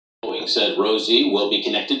Boeing said Rosie will be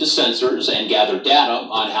connected to sensors and gather data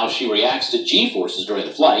on how she reacts to G-forces during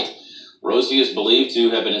the flight. Rosie is believed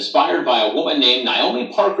to have been inspired by a woman named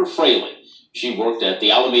Naomi Parker Fraley. She worked at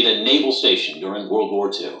the Alameda Naval Station during World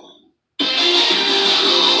War II.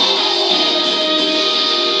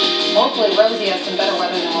 Hopefully Rosie has some better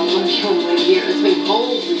weather than we're going to here. It's been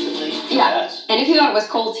cold recently. Yeah, Yes. And if you thought it was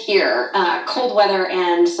cold here, cold weather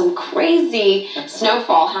and some crazy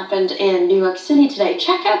snowfall happened in New York City today.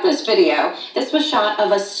 Check out this video. This was shot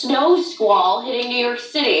of a snow squall hitting New York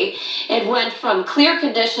City. It went from clear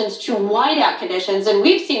conditions to whiteout conditions, and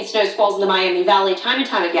we've seen snow squalls in the Miami Valley time and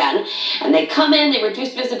time again. And they come in, they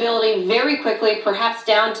reduce visibility very quickly, perhaps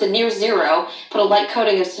down to near zero, put a light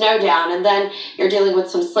coating of snow down, and then you're dealing with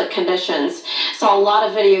some slick conditions. Saw a lot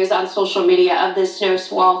of videos on social media of this snow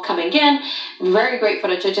squall coming in. Very great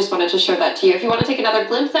footage. I just wanted to show that to you. If you want to take another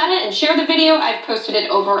glimpse at it and share the video, I've posted it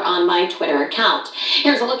over on my Twitter account.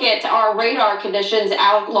 Here's a look at our radar conditions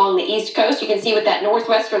out along the East Coast. You can see with that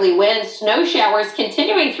northwesterly wind, snow showers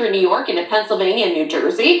continuing through New York into Pennsylvania and New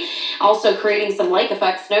Jersey. Also creating some lake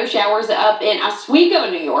effect snow showers up in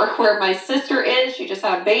Oswego, New York, where my sister is. She just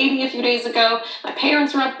had a baby a few days ago. My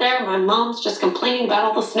parents are up there. My mom's just complaining about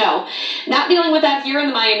all the snow. Not dealing with that here in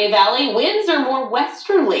the Miami Valley. Winds are more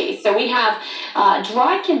westerly, so we have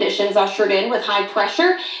dry conditions ushered in with high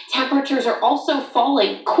pressure. Temperatures are also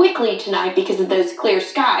falling quickly tonight because of those clear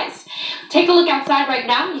skies. Take a look outside right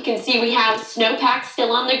now. You can see we have snowpack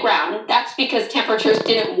still on the ground. That's because temperatures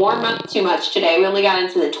didn't warm up too much today. We only got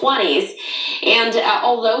into the 20s. And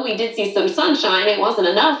although we did see some sunshine, it wasn't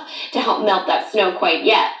enough to help melt that snow quite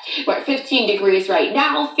yet. We're at 15 degrees right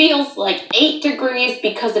now. Feels like 8 degrees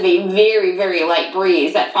because of a very, very light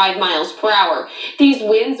breeze at 5 miles per hour. These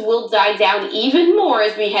winds will die down even more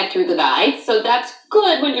as we head through the night, so that's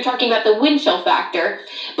good when you're talking about the wind chill factor.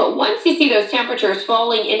 But once you see those temperatures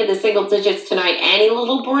falling into the single digits tonight, any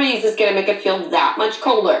little breeze is going to make it feel that much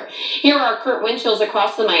colder. Here are our current wind chills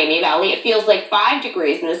across the Miami Valley. It feels like 5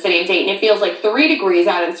 degrees in the city of Dayton. It feels like 3 degrees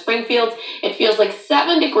out in Springfield. It feels like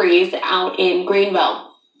 7 degrees out in Greenville.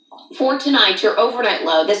 For tonight, your overnight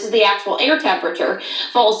low, this is the actual air temperature,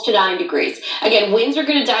 falls to 9 degrees. Again, winds are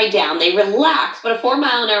going to die down. They relax, but a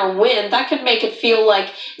 4-mile-an-hour wind, that could make it feel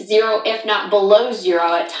like 0, if not below 0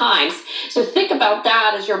 at times. So think about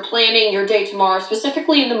that as you're planning your day tomorrow,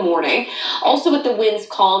 specifically in the morning. Also, with the winds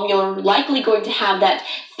calm, you're likely going to have that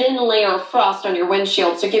thin layer of frost on your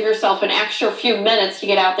windshield, so give yourself an extra few minutes to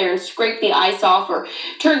get out there and scrape the ice off or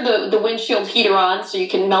turn the windshield heater on so you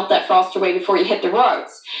can melt that frost away before you hit the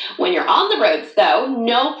roads. When you're on the roads, though,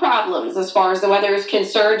 no problems as far as the weather is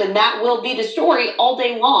concerned, and that will be the story all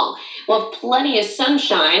day long. We'll have plenty of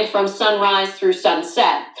sunshine from sunrise through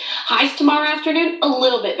sunset. Highs tomorrow afternoon, a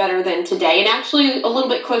little bit better than today, and actually a little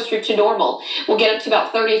bit closer to normal. We'll get up to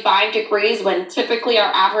about 35 degrees when typically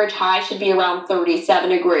our average high should be around 37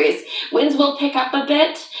 degrees. Winds will pick up a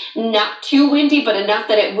bit, not too windy, but enough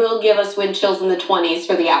that it will give us wind chills in the 20s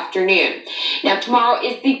for the afternoon. Now, tomorrow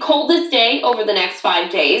is the coldest day over the next 5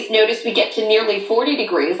 days. Notice we get to nearly 40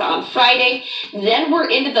 degrees on Friday. Then we're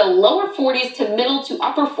into the lower 40s to middle to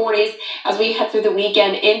upper 40s as we head through the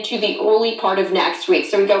weekend into the early part of next week.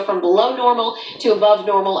 So we go from below normal to above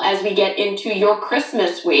normal as we get into your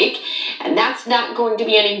Christmas week. And that's not going to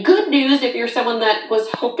be any good news if you're someone that was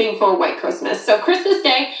hoping for a white Christmas. So Christmas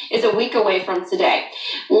Day is a week away from today.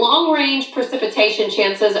 Long-range precipitation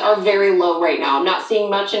chances are very low right now. I'm not seeing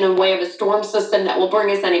much in the way of a storm system that will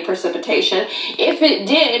bring us any precipitation. If it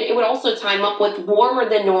did, it would also time up with warmer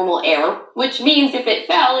than normal air, which means if it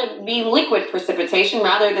fell, it would be liquid precipitation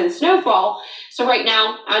rather than snowfall. So right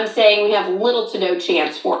now, I'm saying we have little to no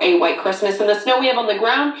chance for a white Christmas, and the snow we have on the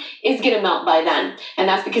ground is going to melt by then. And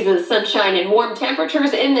that's because of the sunshine and warm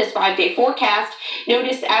temperatures in this 5-day forecast.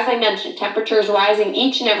 Notice, as I mentioned, temperatures rising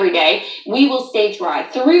each and every day. We will stay dry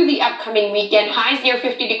through the upcoming weekend. Highs near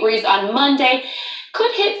 50 degrees on Monday.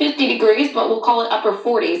 Could hit 50 degrees, but we'll call it upper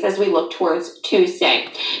 40s as we look towards Tuesday.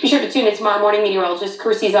 Be sure to tune in tomorrow morning. Meteorologist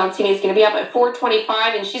Kirstie Zontini is going to be up at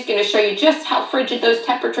 4:25, and she's going to show you just how frigid those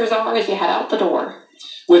temperatures are as you head out the door.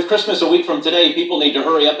 With Christmas a week from today, people need to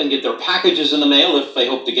hurry up and get their packages in the mail if they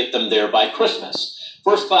hope to get them there by Christmas.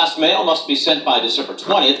 First-class mail must be sent by December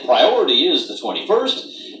 20th. Priority is the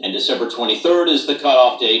 21st, and December 23rd is the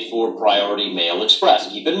cutoff date for Priority Mail Express.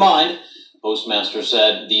 Keep in mind, Postmaster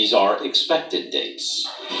said these are expected dates.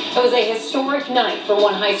 It was a historic night for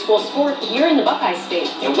one high school sport here in the Buckeye State.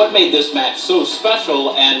 And what made this match so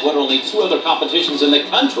special, and what only 2 other competitions in the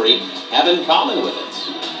country have in common with it?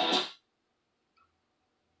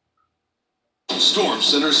 Storm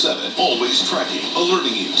Center 7, always tracking,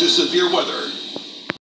 alerting you to severe weather.